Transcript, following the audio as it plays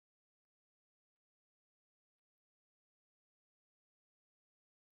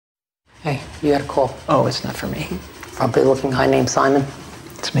Hey, you got a call. Oh, it's not for me. Frumpy-looking guy named Simon.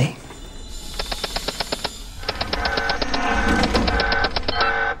 It's me.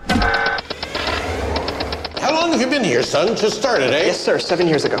 How long have you been here, son? Just started, eh? Yes, sir. 7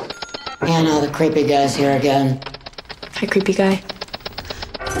 years ago. Yeah, no, the creepy guy's here again. Hi, creepy guy.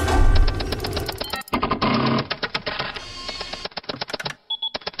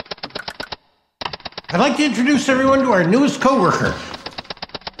 I'd like to introduce everyone to our newest co-worker.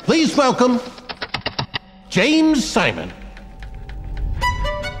 Please welcome James Simon.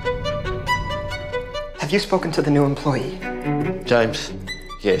 Have you spoken to the new employee? James?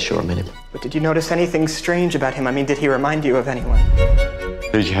 Yeah, sure, I met him. But did you notice anything strange about him? I mean, did he remind you of anyone?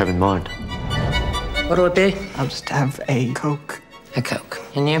 Who did you have in mind? What'll it be? I'll just have a Coke. A Coke.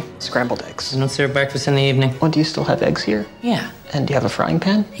 And you? Scrambled eggs. You don't serve breakfast in the evening? Well, do you still have eggs here? Yeah. And do you have a frying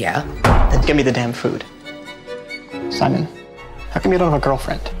pan? Yeah. Then give me the damn food. Simon, how come you don't have a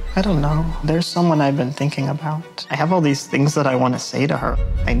girlfriend? I don't know. There's someone I've been thinking about. I have all these things that I want to say to her.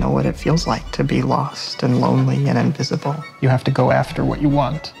 I know what it feels like to be lost and lonely and invisible. You have to go after what you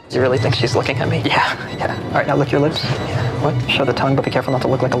want. Do you really think she's looking at me? Yeah. All right, now lick your lips. Yeah. What? Show the tongue, but be careful not to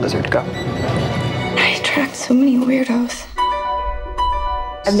look like a lizard. Go. I attract so many weirdos.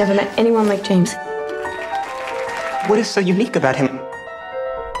 I've never met anyone like James. What is so unique about him?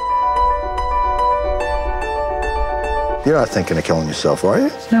 You're not thinking of killing yourself, are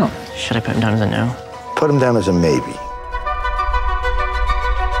you? No. Should I put him down as a no? Put him down as a maybe.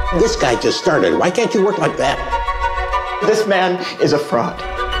 This guy just started. Why can't you work like that? This man is a fraud.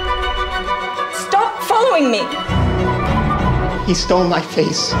 Stop following me! He stole my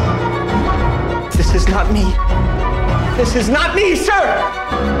face. This is not me. This is not me, sir!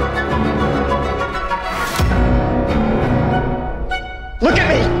 Look at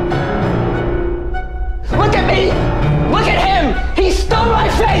me! Look at me! Look at him! He stole my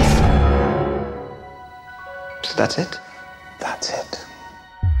face! So that's it? That's it.